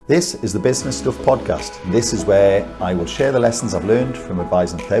This is the Business Stuff Podcast. This is where I will share the lessons I've learned from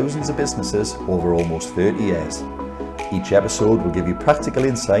advising thousands of businesses over almost 30 years. Each episode will give you practical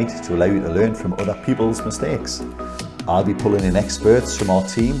insight to allow you to learn from other people's mistakes. I'll be pulling in experts from our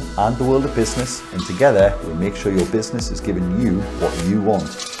team and the world of business, and together we'll make sure your business is giving you what you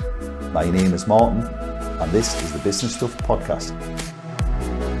want. My name is Martin, and this is the Business Stuff Podcast.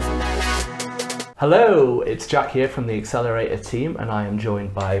 Hello, it's Jack here from the Accelerator team, and I am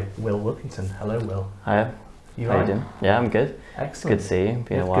joined by Will Wilkington. Hello, Will. Hiya. How you doing? Yeah, I'm good. Excellent. Good to see you.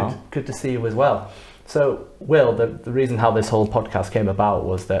 Been a while. Good to see you as well. So, Will, the reason how this whole podcast came about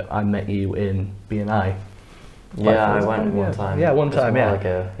was that I met you in BNI. Yeah, I went one time. Yeah, one time,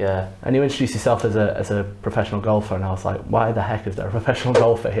 yeah. Yeah. And you introduced yourself as a professional golfer, and I was like, why the heck is there a professional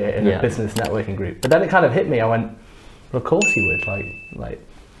golfer here in a business networking group? But then it kind of hit me. I went, well, of course you would. Like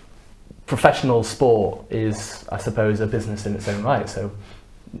professional sport is, I suppose, a business in its own right. So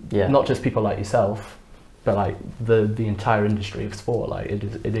not just people like yourself, but like the entire industry of sport, like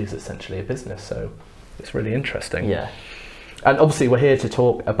it is essentially a business. So it's really interesting. Yeah. And obviously we're here to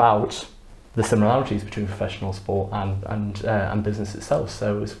talk about the similarities between professional sport and business itself.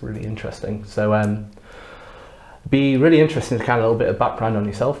 So it's really interesting. So be really interesting to kind of a little bit of background on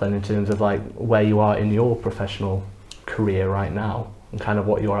yourself then, in terms of like where you are in your professional career right now, and kind of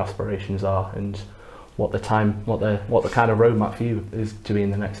what your aspirations are, and what the kind of roadmap for you is to be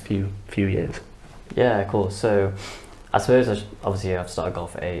in the next few years. Yeah, cool. So I suppose obviously I've started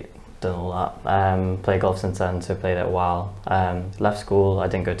golf at 8, done all that. Played golf since then, so played it a while. Left school, I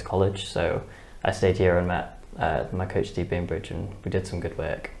didn't go to college, so I stayed here and met my coach Steve Bainbridge, and we did some good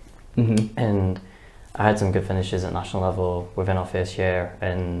work. Mm-hmm. And I had some good finishes at national level within our first year,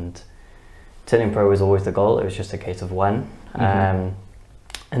 and turning pro was always the goal. It was just a case of when. Mm-hmm.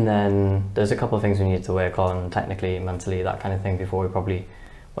 And then there's a couple of things we needed to work on, technically, mentally, that kind of thing, before we probably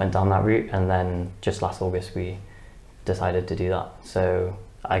went down that route. And then just last August we decided to do that. So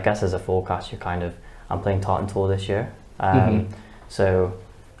I guess as a forecast, I'm playing Tartan Tour this year. So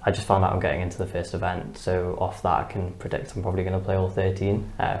I just found out I'm getting into the first event. So off that I can predict I'm probably going to play all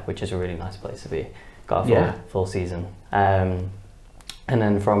 13, which is a really nice place to be. Got a full season. And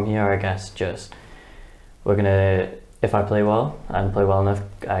then from here, I guess just we're going to, if I play well and play well enough,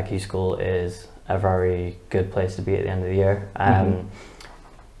 Q School is a very good place to be at the end of the year.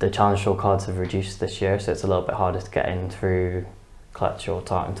 The Challenge Tour cards have reduced this year, so it's a little bit harder to get in through Clutch or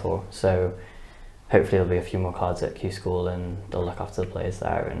Tartan Tour. So hopefully there'll be a few more cards at Q School, and they'll look after the players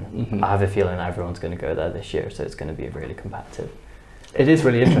there. And I have a feeling everyone's going to go there this year, so it's going to be really competitive. It is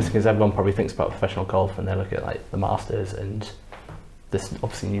really interesting because everyone probably thinks about professional golf and they look at like the Masters and this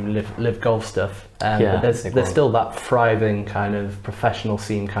obviously new live golf stuff, but there's still that thriving kind of professional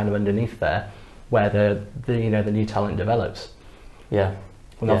scene kind of underneath there, where the new talent develops. Yeah.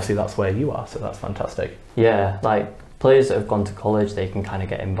 And obviously that's where you are, so that's fantastic. Yeah, like players that have gone to college, they can kind of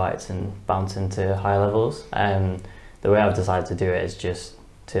get invites and bounce into higher levels. And the way I've decided to do it is just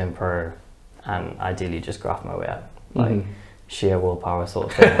turn pro and ideally just graft my way up. Like sheer willpower sort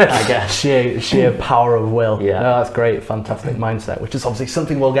of thing, I guess. sheer power of will. Yeah. No, that's great, fantastic mindset, which is obviously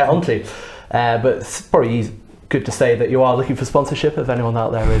something we'll get onto. But it's probably good to say that you are looking for sponsorship. If anyone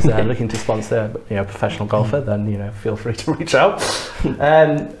out there is looking to sponsor a professional golfer, then feel free to reach out.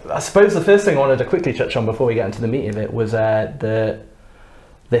 I suppose the first thing I wanted to quickly touch on before we get into the meat of it was the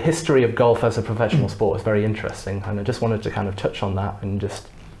history of golf as a professional sport is very interesting, and I just wanted to kind of touch on that, and just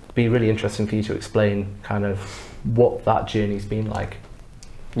be really interesting for you to explain kind of what that journey's been like.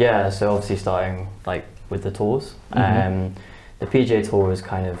 Yeah, so obviously starting like with the tours. The PGA Tour was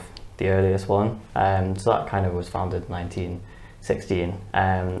kind of the earliest one, so that kind of was founded in 1916,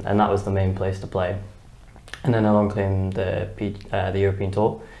 and that was the main place to play. And then along came the European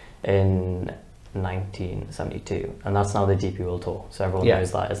Tour in 1972, and that's now the DP World Tour, so everyone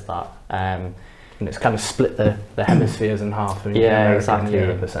knows that as that. And it's kind of split the hemispheres in half. Exactly.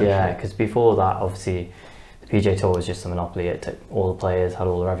 Europe, yeah, because before that, obviously, the PGA Tour was just a monopoly. It took all the players, had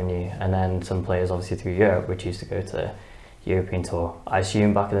all the revenue, and then some players, obviously through Europe, would choose to go to the European Tour. I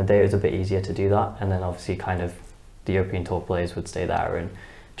assume back in the day it was a bit easier to do that, and then obviously kind of the European Tour players would stay there and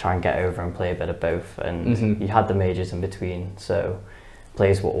try and get over and play a bit of both. And you had the majors in between, so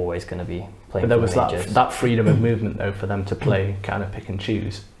players were always going to be playing. But there was that freedom of movement though for them to play, kind of pick and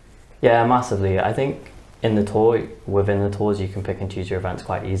choose. Yeah, massively. I think within the tours, you can pick and choose your events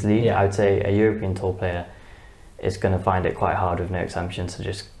quite easily. Yeah. I would say a European Tour player is going to find it quite hard with no exemptions to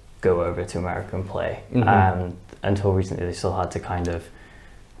just go over to America and play. Until recently, they still had to kind of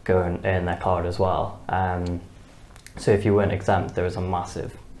go and earn their card as well. So if you weren't exempt, there was a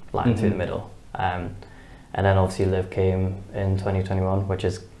massive line through the middle. And then obviously Live came in 2021, which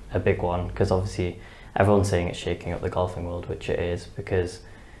is a big one, because obviously everyone's saying it's shaking up the golfing world, which it is, because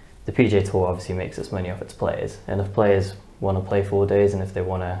the PGA Tour obviously makes its money off its players, and if players want to play 4 days and if they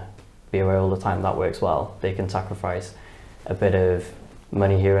want to be away all the time, that works well. They can sacrifice a bit of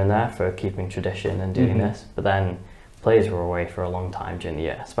money here and there for keeping tradition and doing this, but then players were away for a long time during the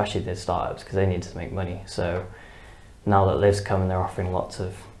year, especially the startups, because they need to make money. So now that LIV's come and they're offering lots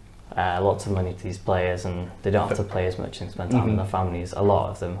of money to these players, and they don't have to play as much and spend time with their families, a lot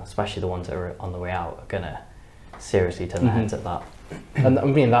of them, especially the ones that are on the way out, are going to seriously turn their heads at that. And I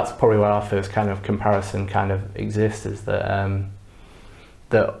mean, that's probably where our first kind of comparison kind of exists, is that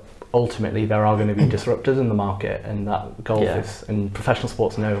that ultimately there are going to be disruptors in the market, and that golf is, and professional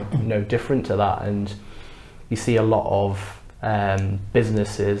sports no different to that. And you see a lot of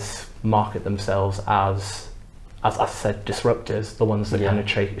businesses market themselves as I said, disruptors, the ones that kind of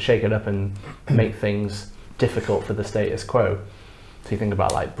shake it up and make things difficult for the status quo. So you think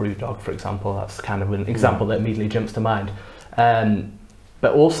about like Brewdog, for example, that's kind of an example that immediately jumps to mind.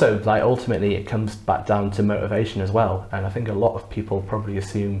 But also, like, ultimately it comes back down to motivation as well. And I think a lot of people probably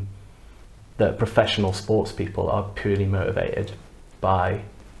assume that professional sports people are purely motivated by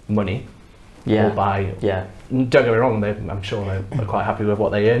money. Or by, don't get me wrong, I'm sure they're quite happy with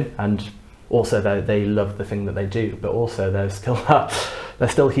what they earn, and also they love the thing that they do, but also they're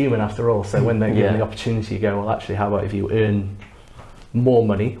still human after all. So when they're given the opportunity, you go, well, actually, how about if you earn more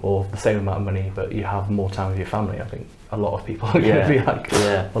money or the same amount of money, but you have more time with your family? I think a lot of people are going to be like,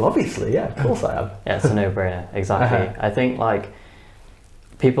 well, obviously, of course I am. Yeah, it's a no-brainer, exactly. I think, like,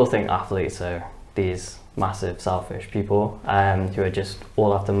 people think athletes are these massive selfish people who are just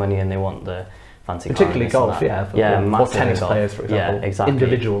all after money, and they want the fancy car. Particularly golf, or tennis players, for example. Yeah, exactly.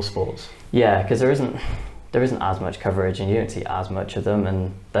 Individual sports. Yeah, because there isn't as much coverage, and you don't see as much of them,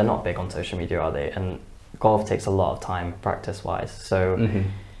 and they're not big on social media, are they? And golf takes a lot of time practice-wise, so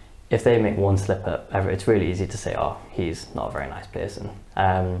if they make one slip up, it's really easy to say, oh, he's not a very nice person.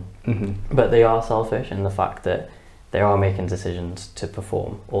 But they are selfish in the fact that they are making decisions to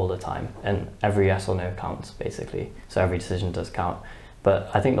perform all the time, and every yes or no counts, basically. So every decision does count. But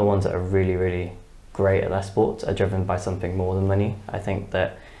I think the ones that are really, really great at their sports are driven by something more than money. I think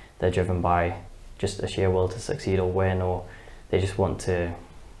that they're driven by just a sheer will to succeed or win, or they just want to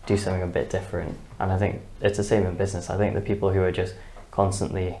do something a bit different. And I think it's the same in business. I think the people who are just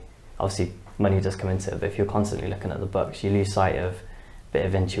constantly, obviously money does come into it, but if you're constantly looking at the books, you lose sight of a bit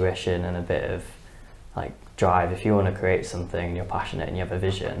of intuition and a bit of like drive. If you want to create something, you're passionate and you have a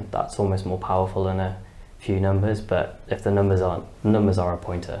vision, that's almost more powerful than a few numbers. But if the numbers are a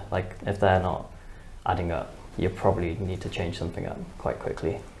pointer, like if they're not adding up, you probably need to change something up quite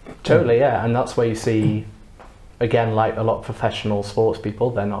quickly. Totally, yeah. And that's where you see, again, like a lot of professional sports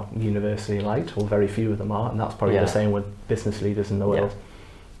people, they're not universally liked, or very few of them are, and that's probably the same with business leaders in the world.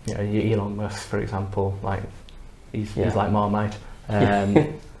 You know, Elon Musk, for example, like he's like Marmite.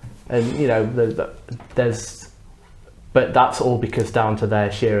 And you know, but that's all because down to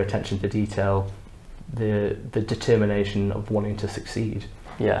their sheer attention to detail, the determination of wanting to succeed.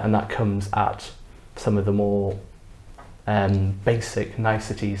 And that comes at some of the more basic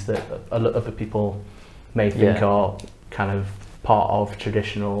niceties that other people may think are kind of part of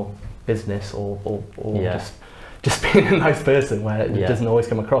traditional business, or just being a nice person, where it doesn't always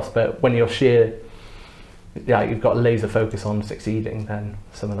come across. But when you're you've got laser focus on succeeding, then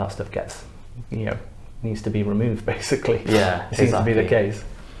some of that stuff needs to be removed, basically. It seems to be the case.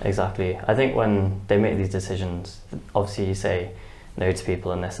 Exactly. I think when they make these decisions, obviously you say no to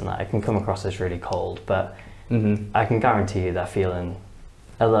people and this and that, it can come across as really cold, but I can guarantee you they're feeling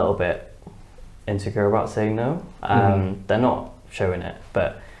a little bit insecure about saying no. They're not showing it,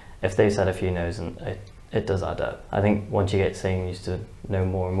 but if they said a few no's, and it does add up. I think once you get saying used to no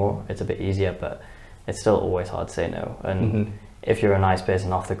more and more, it's a bit easier, but it's still always hard to say no. And if you're a nice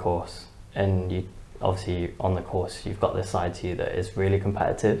person off the course, and you obviously on the course you've got this side to you that is really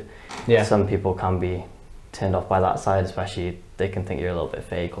competitive, some people can be turned off by that side, especially they can think you're a little bit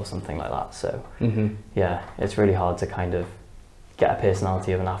fake or something like that. So it's really hard to kind of get a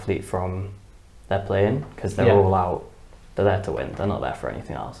personality of an athlete from their playing, because they're all out, they're there to win, they're not there for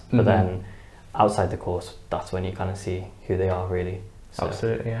anything else. But then outside the course, that's when you kind of see who they are really. So,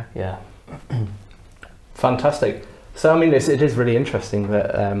 absolutely, yeah. Fantastic. So I mean, it is really interesting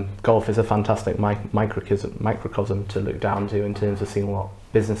that golf is a fantastic microcosm to look down to in terms of seeing what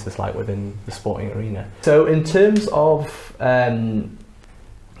business is like within the sporting arena. So in terms of kind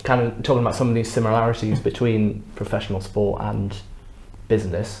of talking about some of these similarities between professional sport and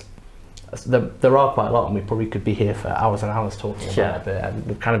business, there are quite a lot, and we probably could be here for hours and hours talking about it, and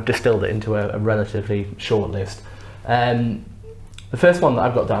we've kind of distilled it into a relatively short list. The first one that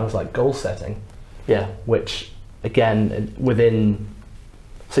I've got down is like goal setting, Yeah. which again, within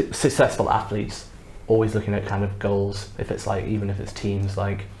successful athletes, always looking at kind of goals. If it's like, even if it's teams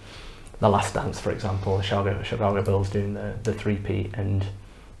like The Last Dance, for example, the Chicago Bulls doing the three-peat,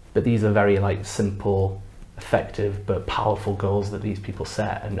 but these are very like simple, effective but powerful goals that these people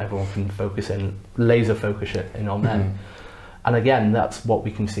set, and everyone can laser focus in on them. And again, that's what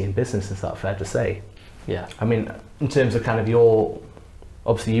we can see in business. Is that fair to say? Yeah. I mean, in terms of kind of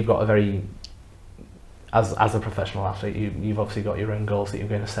obviously you've got a very, as a professional athlete, you've obviously got your own goals that you're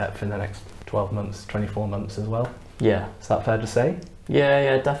going to set for the next 12 months, 24 months as well. Yeah. Is that fair to say?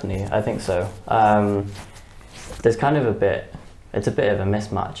 Yeah, definitely. I think so. There's kind of it's a bit of a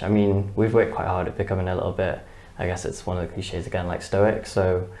mismatch. I mean, we've worked quite hard at becoming a little bit, I guess it's one of the cliches again, like stoic.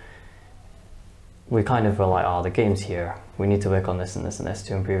 So we kind of were like, oh, the game's here. We need to work on this and this and this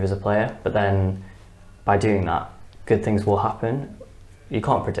to improve as a player. But then by doing that, good things will happen. You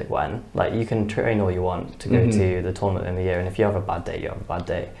can't predict when. Like, you can train all you want to go to the tournament in the year, and if you have a bad day, you have a bad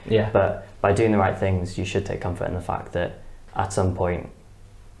day. Yeah. But by doing the right things, you should take comfort in the fact that at some point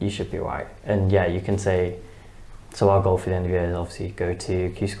you should be right. And yeah, you can say, so our goal for the end of the year is obviously go to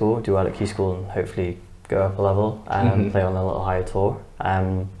Q School, do well at Q School, and hopefully go up a level and play on a little higher tour.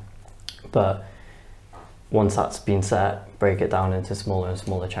 But once that's been set, break it down into smaller and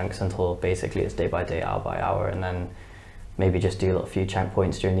smaller chunks until basically it's day by day, hour by hour, and then maybe just do a little few check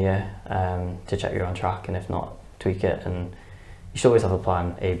points during the year to check you're on track, and if not, tweak it. And you should always have a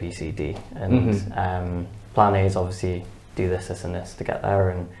plan A, B, C, D. And plan A is obviously do this, this, and this to get there.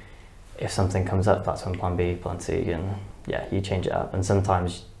 And if something comes up, that's when plan B, plan C, and yeah, you change it up. And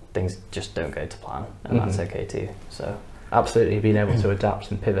sometimes things just don't go to plan, and that's okay too. So absolutely, being able to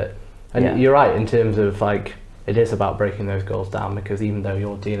adapt and pivot. And you're right in terms of like, it is about breaking those goals down, because even though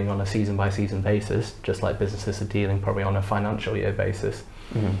you're dealing on a season by season basis, just like businesses are dealing probably on a financial year basis,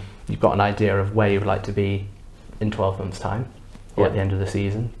 you've got an idea of where you'd like to be in 12 months time or at the end of the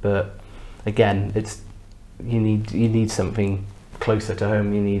season. But again, you need something closer to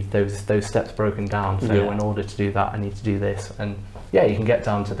home. You need those steps broken down. So in order to do that, I need to do this. And yeah, you can get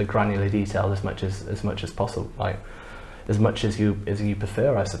down to the granular detail as much as possible, like as much as you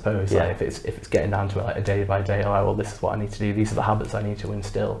prefer, I suppose. Yeah. Like if it's getting down to like a day by day, well, this is what I need to do, these are the habits I need to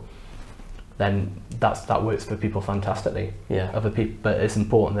instill, then that works for people fantastically. Other people, but it's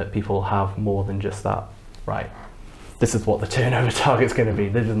important that people have more than just that. Right, this is what the turnover target's going to be.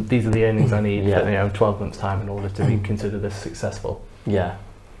 These are the earnings I need for 12 months time in order to be considered as successful.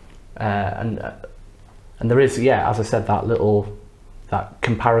 And there is, as I said, that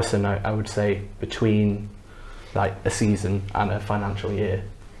comparison, I would say, between like a season and a financial year,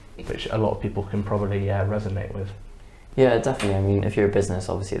 which a lot of people can probably resonate with. Yeah, definitely. I mean, if you're a business,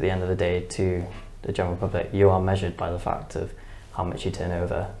 obviously at the end of the day, to the general public, you are measured by the fact of how much you turn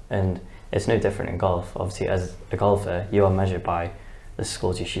over. And it's no different in golf. Obviously, as a golfer, you are measured by the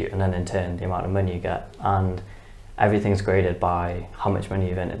scores you shoot, and then in turn, the amount of money you get. And everything's graded by how much money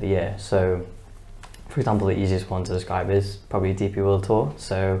you've earned at the year. So, for example, the easiest one to describe is probably DP World Tour.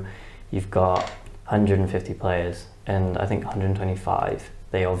 So you've got 150 players, and I think 125,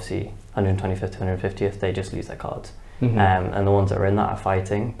 they obviously 125th to 150th, they just lose their cards. And the ones that are in that are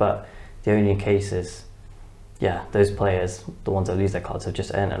fighting. But the only case is, those players, the ones that lose their cards, have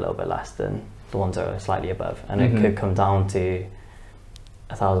just earned a little bit less than the ones that are slightly above. And it could come down to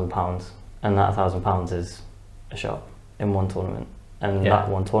 £1,000, and that £1,000 is a shot in one tournament. And that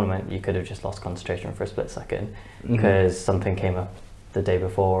one tournament, you could have just lost concentration for a split second because something came up the day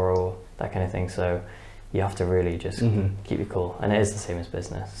before or that kind of thing. So you have to really just keep it cool. And it is the same as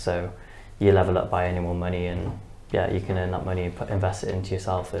business. So you level up by earning more money, and you can earn that money, invest it into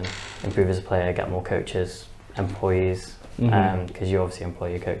yourself and improve as a player, get more coaches, employees, because you obviously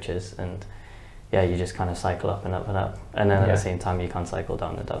employ your coaches, and you just kind of cycle up and up and up. And then at the same time, you can cycle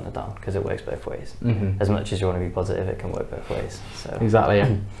down and down and down, because it works both ways. As much as you want to be positive, it can work both ways. So exactly.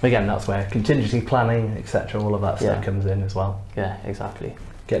 Again, that's where contingency planning, etc., all of that stuff comes in as well. Yeah, exactly.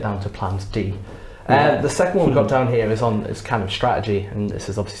 Get down to plans D. The second one we've got down here is kind of strategy, and this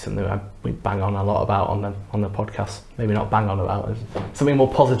is obviously something we bang on a lot about on the podcast. Maybe not bang on about it, something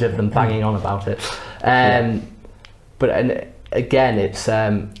more positive than banging on about it. But again, it's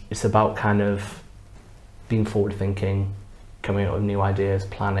about kind of being forward thinking, coming up with new ideas,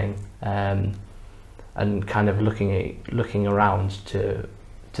 planning, and kind of looking around to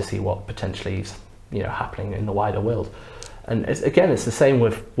see what potentially is happening in the wider world. And it's the same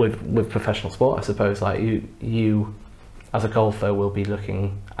with professional sport, I suppose. Like you as a golfer will be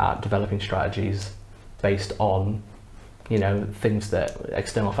looking at developing strategies based on you know, things that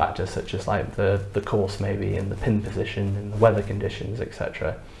external factors such as like the course maybe and the pin position and the weather conditions,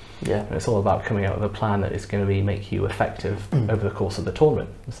 etc. Yeah. And it's all about coming up with a plan that is going to make you effective over the course of the tournament.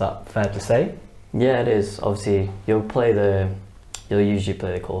 Is that fair to say? Yeah, it is. Obviously, you'll usually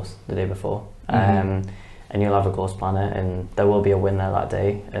play the course the day before, and you'll have a course planner, and there will be a win there that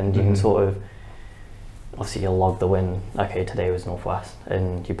day, and you can sort of, obviously you'll log the win. Okay, today was Northwest,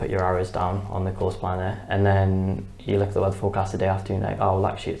 and you put your hours down on the course planner, and then you look at the weather forecast the day after, and you're like, oh, well,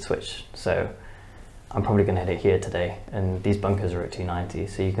 actually it switched, so I'm probably going to hit it here today, and these bunkers are at 290,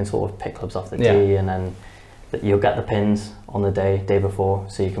 so you can sort of pick clubs off the tee, and then you'll get the pins on the day before,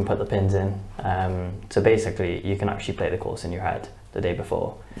 so you can put the pins in. So basically, you can actually play the course in your head the day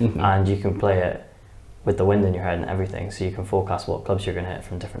before, and you can play it with the wind in your head and everything, so you can forecast what clubs you're going to hit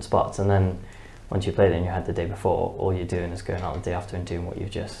from different spots. And then once you play it in your head the day before, all you're doing is going out the day after and doing what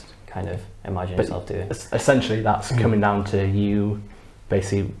you've just kind of imagined yourself doing. Essentially, that's coming down to you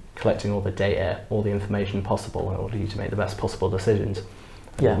basically collecting all the data, all the information possible in order for you to make the best possible decisions.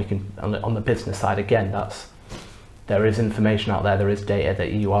 And we can, on the business side, again, there is information out there is data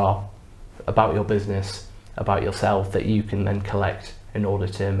that you are about your business, about yourself, that you can then collect in order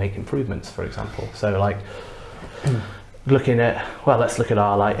to make improvements, for example. So like looking at, let's look at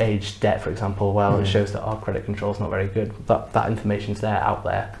our like age debt, for example. It shows that our credit control is not very good. That information's there, out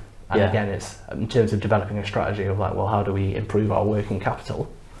there. And again, it's in terms of developing a strategy of like, how do we improve our working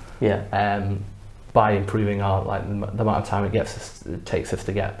capital? By improving our the amount of time it takes us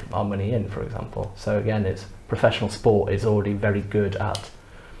to get our money in, for example. So again, it's professional sport is already very good at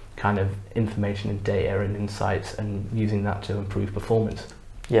kind of information and data and insights and using that to improve performance.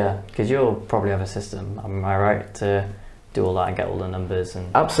 Yeah, because you'll probably have a system, am I right, to do all that and get all the numbers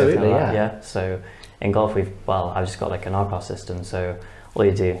and absolutely, like yeah. So in golf, I've just got like an RPAS system, so all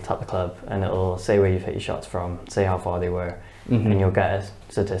you do, tap the club, and it'll say where you've hit your shots from, say how far they were, and you'll get a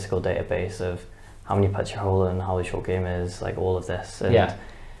statistical database of how many putts you're holding, how the short game is, like all of this. And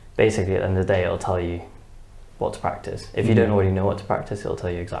basically at the end of the day, it'll tell you what to practice. If you don't already know what to practice, it'll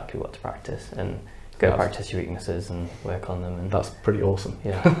tell you exactly what to practice, and go practice your weaknesses and work on them. And that's pretty awesome.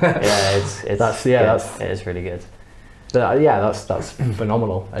 Yeah, it is really good. That's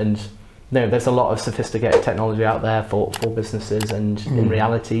phenomenal. And there's a lot of sophisticated technology out there for businesses, and in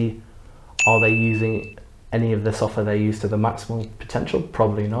reality, are they using any of the software they use to the maximal potential?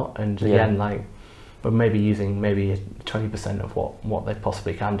 Probably not. And again, we're maybe using 20% of what they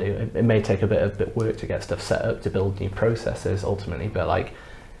possibly can do. It may take a bit of work to get stuff set up, to build new processes ultimately, but like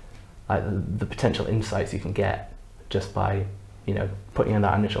the potential insights you can get just by putting in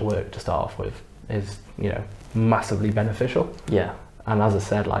that initial work to start off with is massively beneficial. Yeah. And as I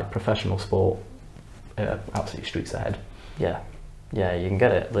said, like professional sport, absolutely streets ahead. Yeah, you can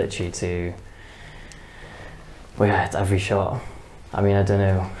get it literally to it's every shot. I mean, I don't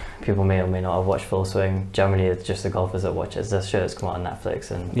know, people may or may not have watched Full Swing. Generally, it's just the golfers that watch it. There's a show that's come out on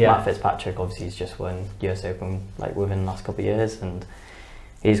Netflix, and Matt Fitzpatrick, obviously, he's just won US Open like within the last couple of years, and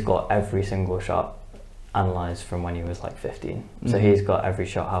he's got every single shot analysed from when he was like 15. So he's got every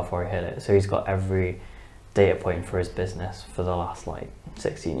shot, how far he hit it. So he's got every data point for his business for the last like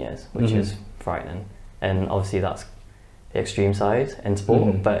 16 years, which is frightening. And obviously that's the extreme side in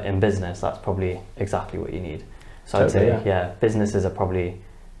sport, but in business, that's probably exactly what you need. So totally, I'd say, businesses are probably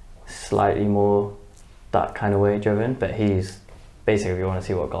slightly more that kind of way driven, but he's basically, if you want to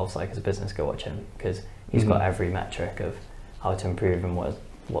see what golf's like as a business, go watch him, because he's got every metric of how to improve and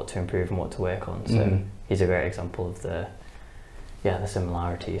what to improve and what to work on. So he's a great example of the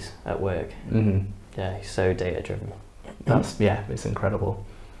similarities at work. Yeah, he's so data driven. That's it's incredible.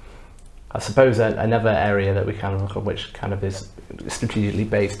 I suppose another area that we kind of look at, which kind of is strategically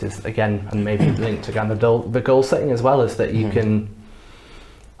based, is again, and maybe linked to kind of the goal setting as well, is that you can,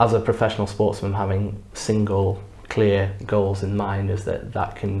 as a professional sportsman, having single clear goals in mind, is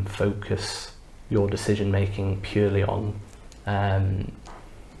that can focus your decision making purely on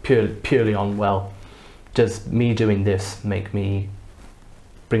does me doing this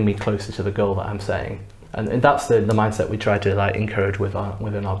bring me closer to the goal that I'm setting? And that's the mindset we try to like encourage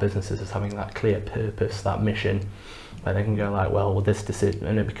within our businesses, is having that clear purpose, that mission, where they can go like, well, this decision,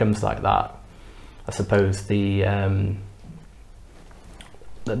 and it becomes like that. I suppose it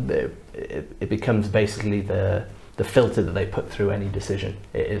becomes basically the filter that they put through any decision.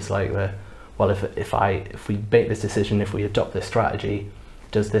 It is like if we make this decision, if we adopt this strategy,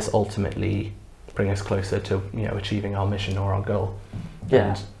 does this ultimately bring us closer to achieving our mission or our goal?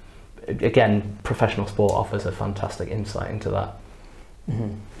 Yeah. And again, professional sport offers a fantastic insight into that.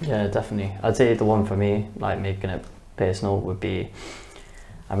 Yeah, definitely. I'd say the one for me, like making it personal, would be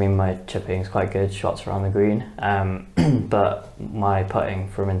I mean, my chipping is quite good, shots around the green, but my putting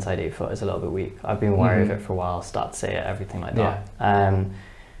from inside 8 foot is a little bit weak. I've been wary of it for a while, start to say it, everything like that.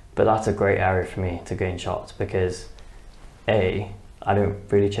 But that's a great area for me to gain shots because I don't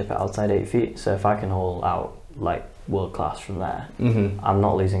really chip it outside 8 feet, so if I can haul out like world class from there, I'm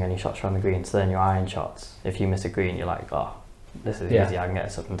not losing any shots around the green. So then your iron shots, if you miss a green, you're like, oh, this is easy, I can get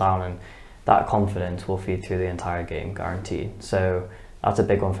this up and down, and that confidence will feed through the entire game, guaranteed. So that's a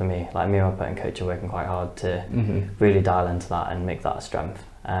big one for me. Like me and my putting coach are working quite hard to really dial into that and make that a strength.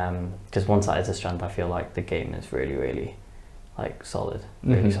 Because once that is a strength, I feel like the game is really, really like solid,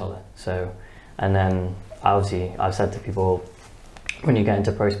 really solid. So, and then obviously I've said to people, when you get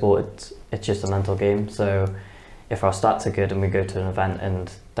into pro sport, it's just a mental game. So if our stats are good and we go to an event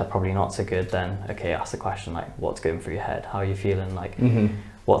and they're probably not so good, then okay, ask the question like, what's going through your head? How are you feeling? Like,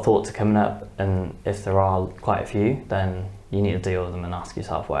 what thoughts are coming up? And if there are quite a few, then you need to deal with them and ask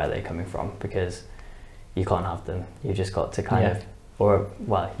yourself, where are they coming from? Because you can't have them. You just got to kind of, or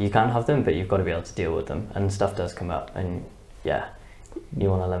well, you can have them, but you've got to be able to deal with them. And stuff does come up, and you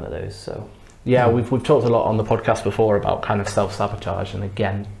want to limit those. So we've talked a lot on the podcast before about kind of self-sabotage, and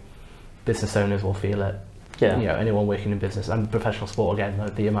again, business owners will feel it. You know, anyone working in business and professional sport,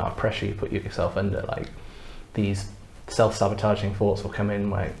 again, the amount of pressure you put yourself under, like these self-sabotaging thoughts will come in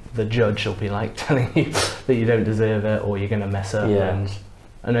where the judge will be like telling you that you don't deserve it or you're going to mess up,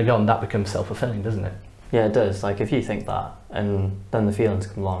 and again that becomes self-fulfilling, doesn't it? Yeah, it does. Like if you think that and then the feelings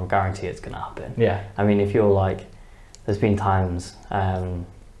come along, guarantee it's going to happen. I mean, if you're like, there's been times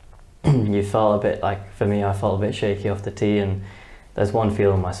you felt a bit like, for me, I felt a bit shaky off the tee, and there's one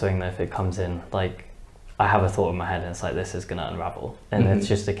feel in my swing that if it comes in, like I have a thought in my head and it's like, this is going to unravel, and it's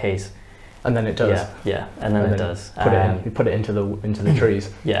just a case. And then it does. And then it does. You put it into the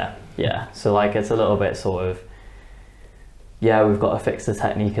trees. So like it's a little bit sort of, we've got to fix the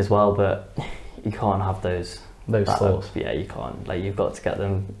technique as well, but you can't have those thoughts. You can't. Like you've got to get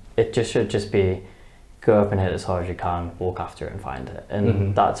them. It just should just be go up and hit as hard as you can, walk after it and find it,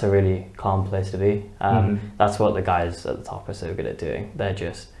 and that's a really calm place to be. That's what the guys at the top are so good at doing. They're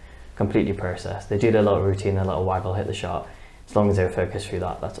just completely processed. They do their little routine, their little waggle, hit the shot. As long as they're focused through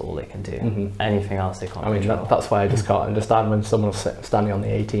that, that's all they can do. Anything else they can't. I mean, that's why I just can't understand when someone's standing on the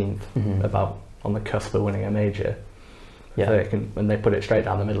 18th about on the cusp of winning a major. When they put it straight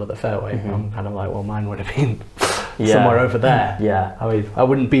down the middle of the fairway, I'm kind of like, well, mine would have been somewhere over there. I mean, I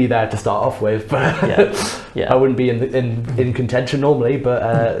wouldn't be there to start off with, but I wouldn't be in contention normally.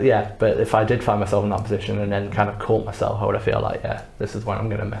 But but if I did find myself in that position and then kind of caught myself, I would feel like, this is when I'm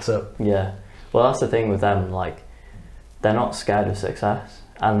going to mess up. Well, that's the thing with them. Like, they're not scared of success,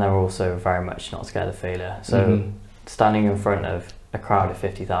 and they're also very much not scared of failure. So standing in front of a crowd of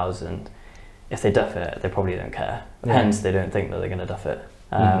 50,000, if they duff it, they probably don't care. Hence, they don't think that they're going to duff it.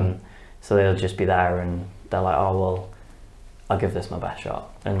 So they'll just be there and they're like, oh, well, I'll give this my best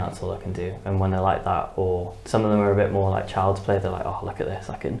shot, and that's all I can do. And when they're like that, or some of them are a bit more like child's play, they're like, oh, look at this,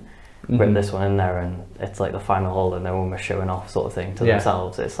 I can rip this one in there, and it's like the final hole and they're almost showing off sort of thing to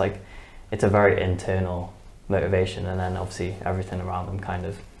themselves. It's like, it's a very internal motivation, and then obviously everything around them, kind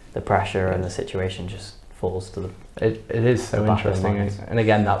of the pressure and the situation just falls to the it is so interesting, and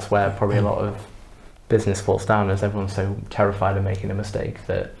again that's where probably a lot of business falls down, as everyone's so terrified of making a mistake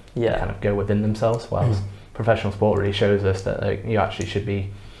that they kind of go within themselves, whilst professional sport really shows us that you actually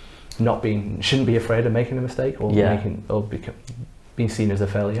shouldn't be afraid of making a mistake or being seen as a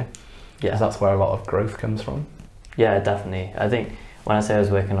failure, because that's where a lot of growth comes from. Definitely. I think when I say I was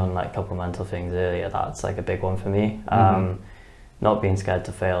working on like a couple of mental things earlier, that's like a big one for me. Not being scared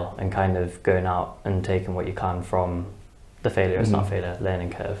to fail and kind of going out and taking what you can from the failure. It's not failure, learning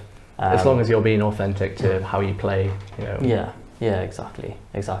curve. As long as you're being authentic to how you play, you know. Exactly.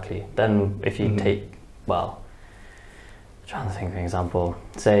 Then if you take, well, I'm trying to think of an example.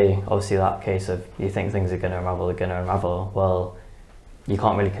 Say, obviously that case of you think things are going to unravel, well, you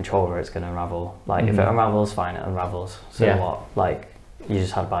can't really control where it's going to unravel. Like if it unravels, fine, it unravels. So what? Like you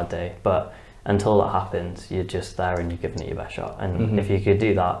just had a bad day. But until that happens, you're just there and you're giving it your best shot. And if you could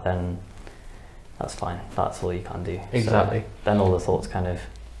do that, then that's fine. That's all you can do. Exactly. So then all the thoughts kind of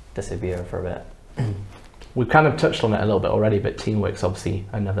disappear for a bit. We've kind of touched on it a little bit already, but teamwork's obviously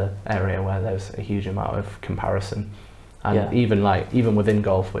another area where there's a huge amount of comparison. And even within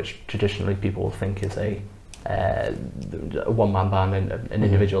golf, which traditionally people will think is a one-man band and an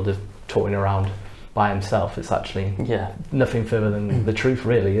individual just talking around by himself, it's actually nothing further than the truth,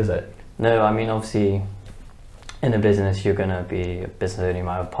 really, is it? No, I mean, obviously in a business you're going to be a business owner, you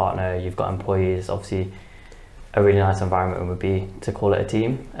might have a partner, you've got employees. Obviously a really nice environment would be to call it a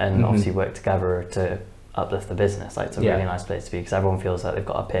team and obviously work together to uplift the business. Like, it's a really nice place to be because everyone feels like they've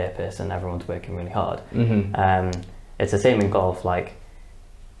got a purpose and everyone's working really hard. It's the same in golf. Like,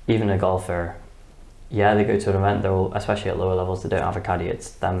 even a golfer, they go to an event, they're all, especially at lower levels, they don't have a caddy,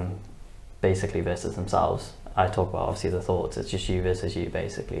 it's them basically versus themselves. I talk about obviously the thoughts, it's just you versus you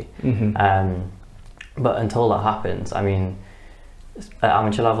basically. But until that happens, I mean, at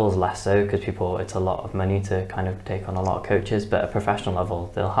amateur level is less so because it's a lot of money to kind of take on a lot of coaches, but at professional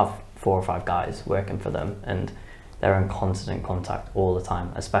level they'll have 4 or 5 guys working for them and they're in constant contact all the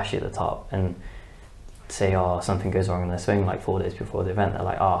time, especially at the top. And say something goes wrong in their swing like 4 days before the event, they're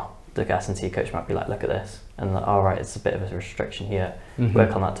like, the S&C coach might be like, look at this, and like, right, it's a bit of a restriction here,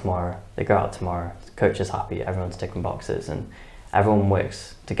 work on that tomorrow. They go out tomorrow, the coach is happy, everyone's ticking boxes, and everyone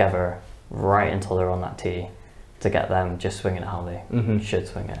works together right until they're on that tee to get them just swinging it how they should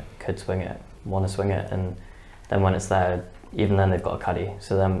swing it, could swing it, want to swing it. And then when it's there, even then they've got a caddy,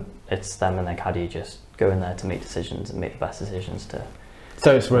 so then it's them and their caddy just go in there to make decisions and make the best decisions to.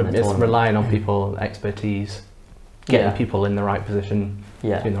 So it's relying on people, expertise, getting people in the right position,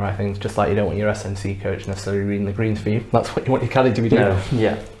 doing the right things. Just like you don't want your SNC coach necessarily reading the greens for you. That's what you want your caddy to be doing.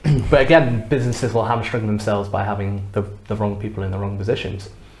 But again, businesses will hamstring themselves by having the wrong people in the wrong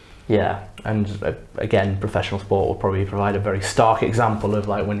positions. And again, professional sport will probably provide a very stark example of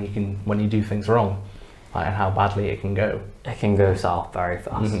like when you do things wrong, like, and how badly it can go. It can go south very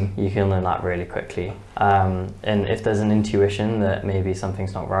fast. You can learn that really quickly. And if there's an intuition that maybe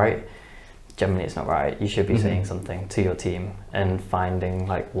something's not right, generally it's not right. You should be saying something to your team and finding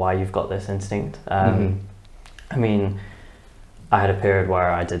like why you've got this instinct. I mean, I had a period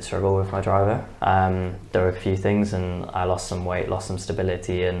where I did struggle with my driver. There were a few things, and I lost some weight, lost some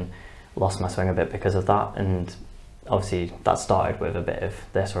stability, and lost my swing a bit because of that. And obviously that started with a bit of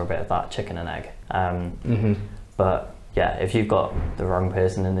this or a bit of that, chicken and egg. But if you've got the wrong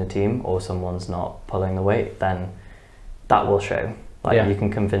person in the team or someone's not pulling the weight, then that will show. Like, you can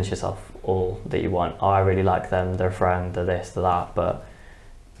convince yourself all that you want. I really like them, they're a friend, they're this, they're that, but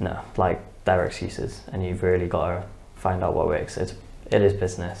no, like, they're excuses, and you've really got to find out what works. It is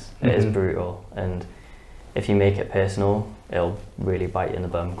business, it is brutal, and if you make it personal, it'll really bite you in the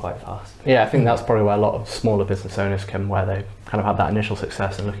bum quite fast. I think that's probably where a lot of smaller business owners come, where they kind of have that initial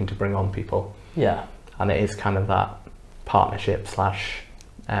success and looking to bring on people. And it is kind of that partnership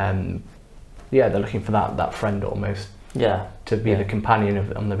 / they're looking for that friend almost. To be the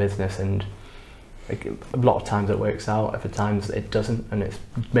companion on the business, and a lot of times it works out, other times it doesn't, and it's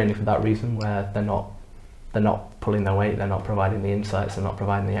mainly for that reason, where they're not pulling their weight, they're not providing the insights, they're not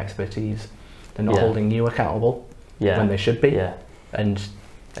providing the expertise, they're not holding you accountable when they should be. And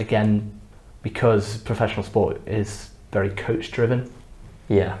again, because professional sport is very coach driven,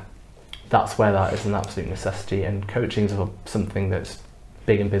 that's where that is an absolute necessity. And coaching is something that's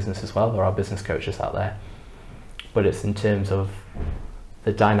big in business as well. There are business coaches out there, but it's in terms of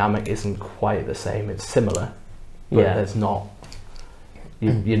the dynamic isn't quite the same. It's similar, but there's not.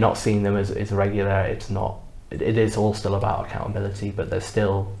 You're not seeing them as regular. It's not. It is all still about accountability, but there's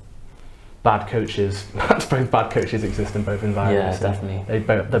still bad coaches. I suppose bad coaches exist in both environments. Definitely.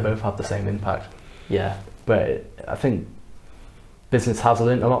 They both have the same impact. But I think business has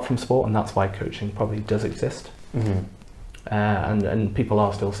learned a lot from sport, and that's why coaching probably does exist. And people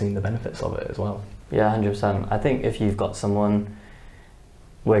are still seeing the benefits of it as well. 100%. I think if you've got someone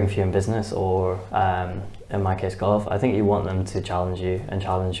working for you in business, or in my case golf, I think you want them to challenge you and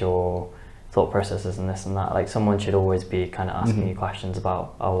challenge your thought processes and this and that. Like, someone should always be kind of asking you questions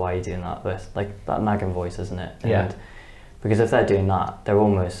about, why are you doing that? With like that nagging voice, isn't it? And because if they're doing that, they're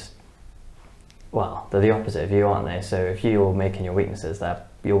almost, they're the opposite of you, aren't they? So if you're making your weaknesses,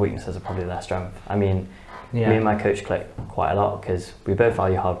 your weaknesses are probably their strength. I mean, me and my coach click quite a lot because we both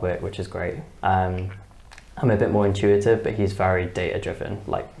value hard work, which is great. I'm a bit more intuitive, but he's very data driven,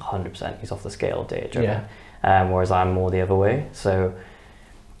 like 100%. He's off the scale data driven, whereas I'm more the other way. So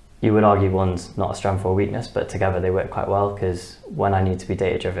you would argue one's not a strength or a weakness, but together they work quite well, because when I need to be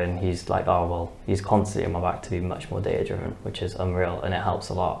data driven, he's like, he's constantly on my back to be much more data driven, which is unreal, and it helps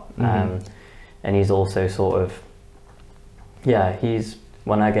a lot. And he's also sort of,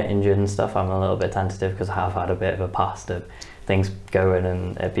 when I get injured and stuff, I'm a little bit tentative because I have had a bit of a past of things going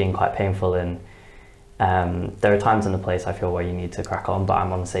and it being quite painful. And there are times in the place I feel where you need to crack on, but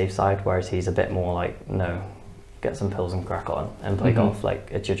I'm on the safe side, whereas he's a bit more like, no, get some pills and crack on and play golf. Like,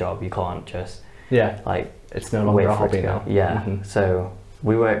 it's your job, you can't just like, it's no longer a hobby now. So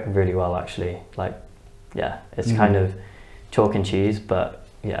we work really well, actually. Like, it's kind of chalk and cheese, but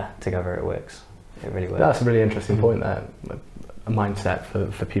together it works. It really works. That's a really interesting point there. A mindset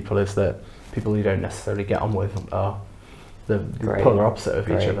for people is that people you don't necessarily get on with are the polar opposite of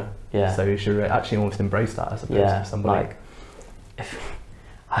each other. Yeah. So you should actually almost embrace that as opposed to somebody. Like, if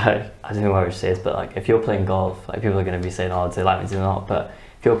I don't know what I would say this, but like if you're playing golf, like people are going to be saying, "Oh, do they like me? Do they not?" But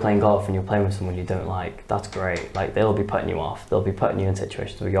if you're playing golf and you're playing with someone you don't like, that's great. Like they'll be putting you off. They'll be putting you in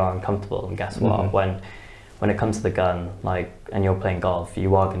situations where you're uncomfortable. And guess what? When it comes to the gun, like, and you're playing golf,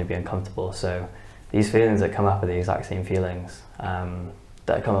 you are going to be uncomfortable. So these feelings that come up are the exact same feelings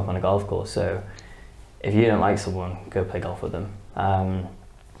that come up on a golf course. So if you don't like someone, go play golf with them.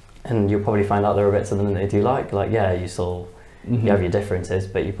 And you'll probably find out there are bits of them that they do like. Like, yeah, you still you have your differences,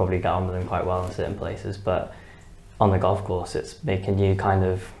 but you probably get on with them quite well in certain places. But on the golf course, it's making you kind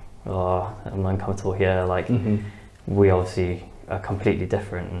of, oh, I'm uncomfortable here. Like, we obviously are completely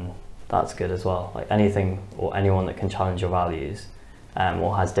different, and that's good as well. Like anything or anyone that can challenge your values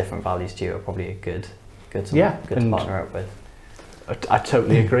or has different values to you are probably a good to partner up with. I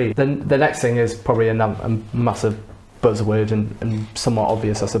totally agree. Then the next thing is probably a massive buzzword and somewhat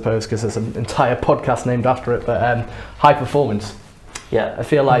obvious, I suppose, because there's an entire podcast named after it, but high performance. Yeah. I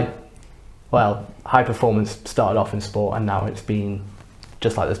feel like, well, high performance started off in sport, and now it's been,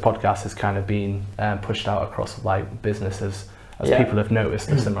 just like this podcast has kind of been pushed out across like businesses as people have noticed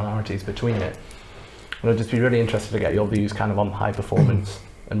the similarities between it. And I'd just be really interested to get your views kind of on high performance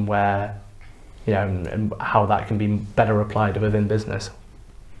and where, you know, and how that can be better applied within business.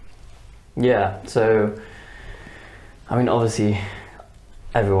 Yeah, so I mean, obviously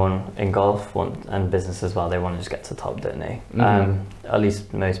everyone in golf and business as well, they want to just get to the top, don't they? At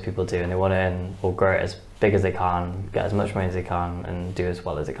least most people do, and they want to grow it as big as they can, get as much money as they can, and do as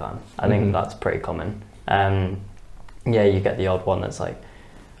well as they can. I think that's pretty common. Yeah, you get the odd one that's like,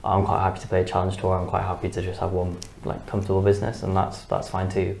 oh, I'm quite happy to play a challenge tour, I'm quite happy to just have one like comfortable business, and that's fine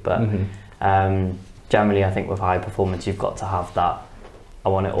too. But generally, I think with high performance, you've got to have that, I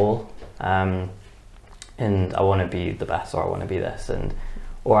want it all, and I want to be the best, or I want to be this,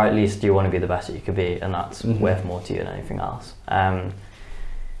 or at least you want to be the best that you could be, and that's worth more to you than anything else. And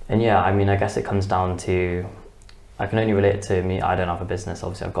yeah, I mean, I guess it comes down to, I can only relate it to me. I don't have a business,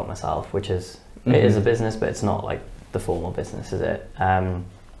 obviously I've got myself, which is, it is a business, but it's not like the formal business, is it?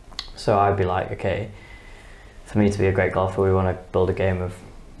 So I'd be like, okay, for me to be a great golfer, we want to build a game of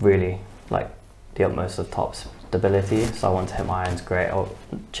really like the utmost of top stability. So I want to hit my irons great, or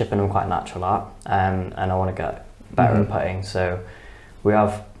chipping them quite natural at, and I want to get better at putting. So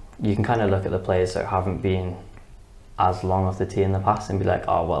you can kind of look at the players that haven't been as long off the tee in the past and be like,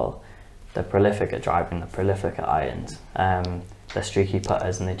 oh well, they're prolific at driving, they're prolific at irons, they're streaky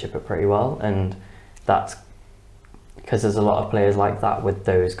putters and they chip it pretty well. And that's because there's a lot of players like that with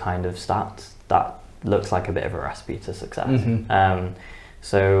those kind of stats that looks like a bit of a recipe to success.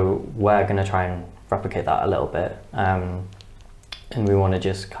 So we're going to try and replicate that a little bit, and we want to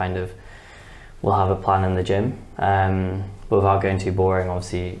just kind of, we'll have a plan in the gym, but without going too boring,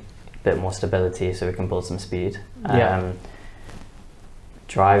 obviously a bit more stability so we can build some speed.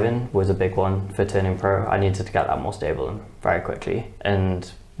 Driving was a big one for turning pro. I needed to get that more stable and very quickly,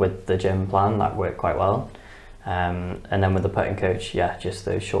 and with the gym plan that worked quite well. And then with the putting coach, just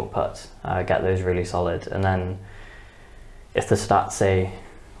those short putts, get those really solid, and then if the stats say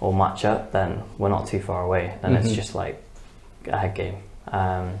or match up, then we're not too far away, and it's just like a head game.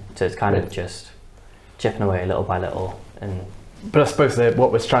 So it's kind of just chipping away little by little. But I suppose that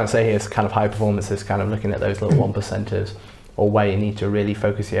what we're trying to say here is kind of high performance is kind of looking at those little 1%ers, or where you need to really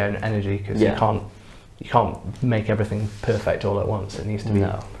focus your own energy, because you can't make everything perfect all at once. It needs to be,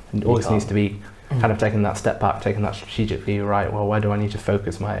 it always needs to be kind of taking that step back, taking that strategic view, right, well, where do I need to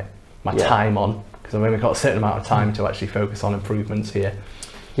focus my time on? Because I've only got a certain amount of time to actually focus on improvements here.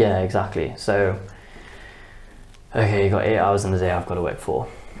 Yeah, exactly. So, okay, you've got 8 hours in the day I've got to work for.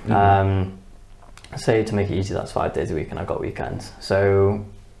 Say to make it easy, that's 5 days a week, and I've got weekends. So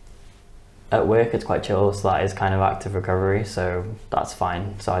at work it's quite chill, so that is kind of active recovery, so that's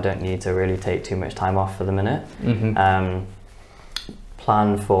fine. So I don't need to really take too much time off for the minute.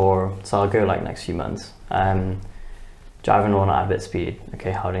 Plan for, so I'll go like next few months. Driving on at a bit speed.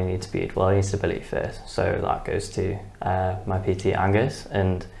 Okay, how do I need speed? Well, I need stability first. So that goes to my PT Angus,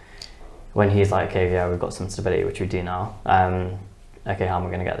 and when he's like, okay, yeah, we've got some stability, which we do now. Okay, how am I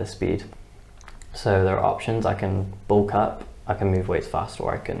going to get this speed? So there are options. I can bulk up, I can move weights fast,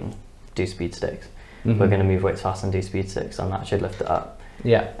 or I can do speed sticks. We're going to move weights fast and do speed sticks, and that should lift it up.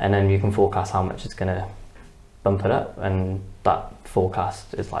 And then you can forecast how much it's going to bump it up, and that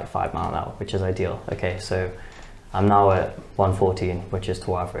forecast is like 5 miles an hour, which is ideal. Okay, so I'm now at 114, which is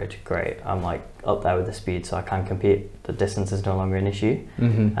to average. Great, I'm like up there with the speed, so I can compete. The distance is no longer an issue.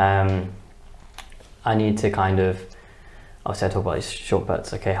 I need to kind of obviously I talk about these short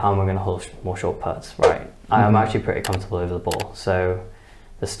putts. Okay, how am I going to hold more short putts? Right, I am actually pretty comfortable over the ball. So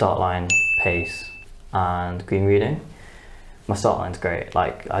the start line, pace, and green reading. My start line's great.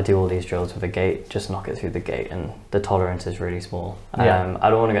 Like, I do all these drills with a gate, just knock it through the gate, and the tolerance is really small. I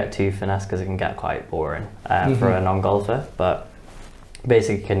don't want to get too finesse because it can get quite boring for a non-golfer. But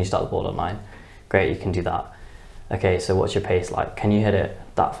basically, can you start the ball on line? Great, you can do that. Okay, so what's your pace like? Can you hit it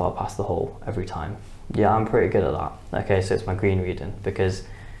that far past the hole every time? Yeah, I'm pretty good at that. Okay, so it's my green reading, because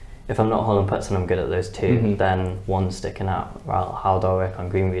if I'm not holding putts and I'm good at those two, then one's sticking out. Well, how do I work on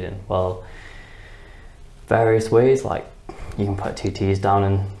green reading? Well, various ways. Like, you can put 2 tees down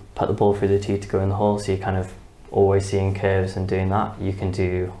and put the ball through the tee to go in the hole, so you're kind of always seeing curves and doing that. You can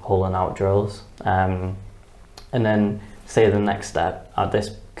do hole and out drills. And then say the next step,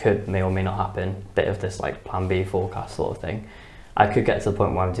 this may or may not happen, bit of this like plan B forecast sort of thing. I could get to the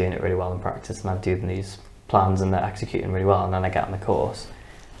point where I'm doing it really well in practice and I'm doing these plans and they're executing really well, and then I get on the course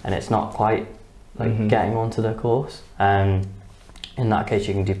and it's not quite like getting onto the course. In that case,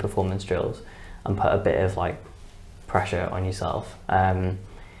 you can do performance drills and put a bit of like pressure on yourself.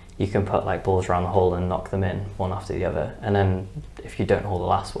 You can put like balls around the hole and knock them in one after the other, and then if you don't hold the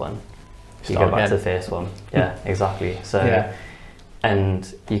last one, you go back to the first one. Yeah, exactly. So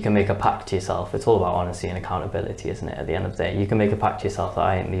and you can make a pact to yourself. It's all about honesty and accountability, isn't it? At the end of the day, you can make a pact to yourself that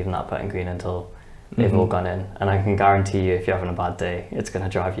I ain't leaving that putting green until they've all gone in, and I can guarantee you, if you're having a bad day, it's going to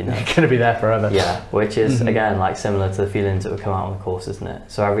drive you nuts. It's going to be there forever. Yeah, which is again like similar to the feelings that would come out on the course, isn't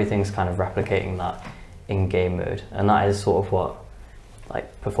it? So everything's kind of replicating that in game mode, and that is sort of what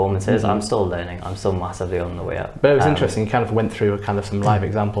like performance is. I'm still learning. I'm still massively on the way up. But it was interesting. You kind of went through kind of some live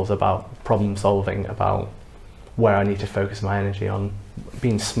examples about problem solving, about where I need to focus my energy on,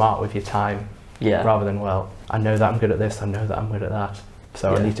 being smart with your time, rather than, well, I know that I'm good at this, I know that I'm good at that,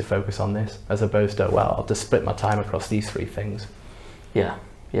 so I need to focus on this, as opposed to, well, I'll just split my time across these 3 things.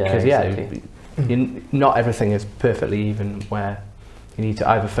 Because exactly. Not everything is perfectly even, where you need to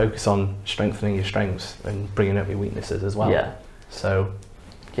either focus on strengthening your strengths and bringing up your weaknesses as well. So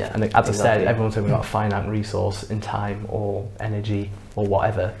and as I said, everyone's talking about finite resource in time or energy or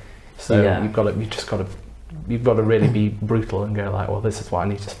whatever, so you've got to really be brutal and go like, well, this is what I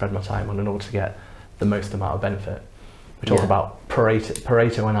need to spread my time on in order to get the most amount of benefit. We talk about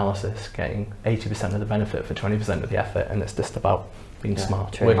Pareto analysis, getting 80% of the benefit for 20% of the effort, and it's just about being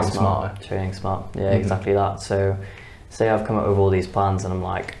smart, working smarter. Training smart, exactly that. So say I've come up with all these plans and I'm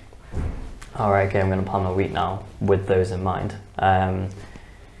like, all right, okay, I'm going to plan my week now with those in mind.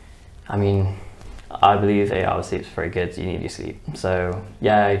 I mean, I believe 8 hours sleep is very good. You need your sleep. So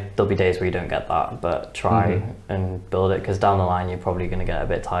yeah, there'll be days where you don't get that, but try and build it, because down the line you're probably going to get a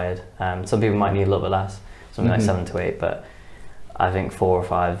bit tired. Some people might need a little bit less, something like 7 to 8, but I think 4 or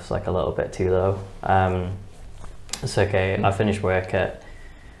 5 is like a little bit too low. It's okay. I finish work at,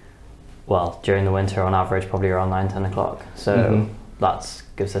 well, during the winter on average probably around 9-10 o'clock. So that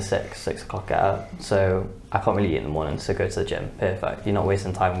gives us 6 o'clock get out. So I can't really eat in the morning, so go to the gym. Perfect. You're not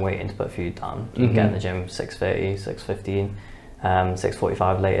wasting time waiting to put food down. You can get in the gym 6:30, 6:15,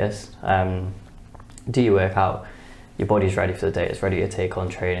 6:45 latest. Do your workout. Your body's ready for the day. It's ready to take on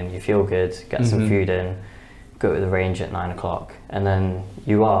training. You feel good. Get some food in. Go to the range at 9 o'clock, and then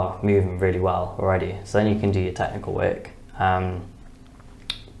you are moving really well already. So then you can do your technical work.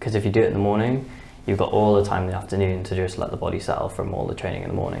 Because if you do it in the morning, you've got all the time in the afternoon to just let the body settle from all the training in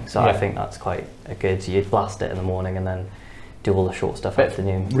the morning. So I think that's quite a good, you'd blast it in the morning and then do all the short stuff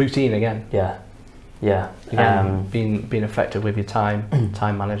afternoon. Routine again. Again, being effective with your time,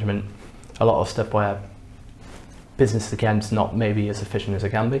 time management. A lot of stuff where business again's not maybe as efficient as it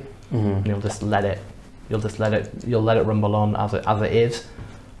can be. And you'll let it rumble on as it is.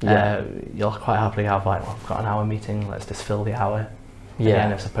 You'll quite happily have like, well, I've got an hour meeting, let's just fill the hour.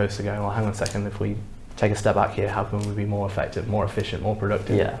 Again, as opposed to going, well, hang on a second, if we take a step back here, how can we be more effective, more efficient, more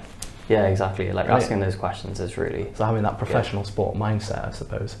productive? Yeah, exactly. Like asking those questions is really... So having that professional sport mindset, I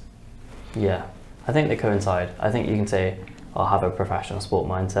suppose. Yeah, I think they coincide. I think you can say, I'll have a professional sport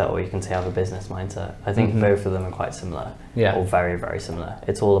mindset, or you can say have a business mindset. I think both of them are quite similar, or very, very similar.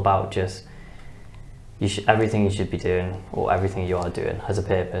 It's all about just, everything you should be doing, or everything you are doing, has a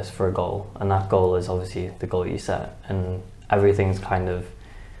purpose for a goal, and that goal is obviously the goal you set. And everything's kind of,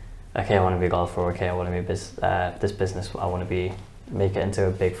 okay, I want to be a golfer, okay, I want to be this business, I want to make it into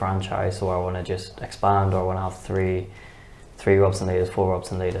a big franchise, or I want to just expand, or I want to have three Robson Leaders, 4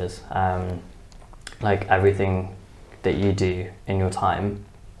 Robson Leaders. Like everything that you do in your time,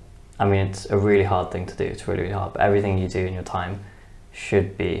 I mean, it's a really hard thing to do, it's really, really hard, but everything you do in your time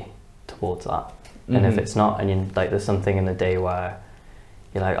should be towards that. And if it's not, and you like, there's something in the day where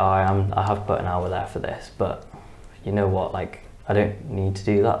you're like, oh, I have put an hour there for this, but you know what, like I don't need to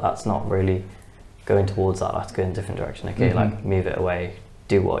do that. That's not really going towards that. I have to go in a different direction. Okay, like move it away,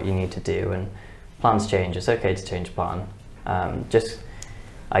 do what you need to do, and plans change. It's okay to change plan.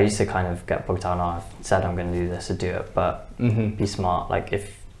 I used to kind of get bogged down. I've said I'm going to do this, to do it, but be smart. Like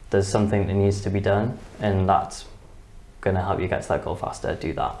if there's something that needs to be done and that's going to help you get to that goal faster,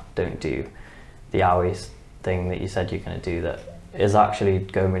 do that. Don't do the hours thing that you said you're going to do that is actually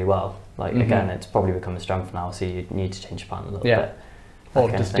going really well. Like again, it's probably become a strength now, so you need to change your plan a little bit. Or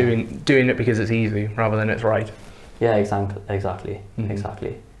just doing it because it's easy rather than it's right. Yeah, exactly.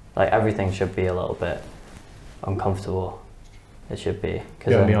 Like everything should be a little bit uncomfortable. It should be.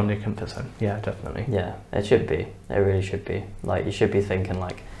 Going beyond your comfort zone. Yeah, definitely. Yeah, it should be. It really should be. Like you should be thinking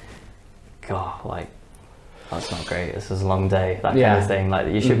like, God, like that's not great. This is a long day. That kind of thing.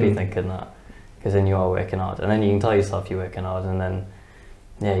 Like you should be thinking that, because then you are working hard, and then you can tell yourself you're working hard, and then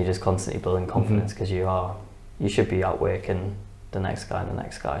you're just constantly building confidence because you should be outworking the next guy and the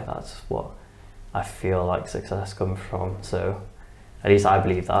next guy. That's what I feel like success comes from. So at least I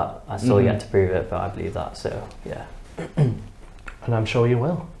believe that. I still yet to prove it, but I believe that. So yeah. And I'm sure you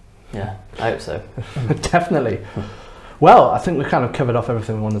will. Yeah, I hope so. Definitely. Well, I think we've kind of covered off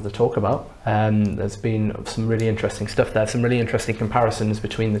everything we wanted to talk about. There's been some really interesting stuff there, some really interesting comparisons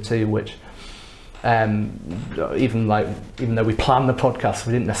between the two, which even though we planned the podcast,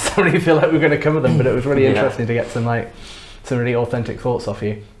 we didn't necessarily feel like we were going to cover them, but it was really interesting to get some really authentic thoughts off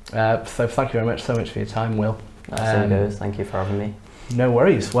you. So thank you very much for your time, Will. That's it goes. Thank you for having me. No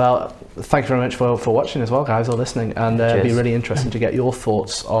worries. Well, thank you very much for watching as well, guys, or listening. And it'd be really interesting to get your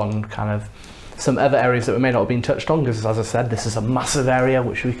thoughts on kind of some other areas that we may not have been touched on, because as I said, this is a massive area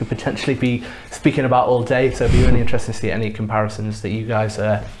which we could potentially be speaking about all day. So it'd be really interesting to see any comparisons that you guys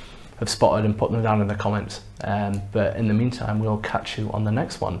have spotted and put them down in the comments. But in the meantime, we'll catch you on the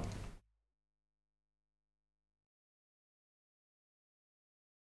next one.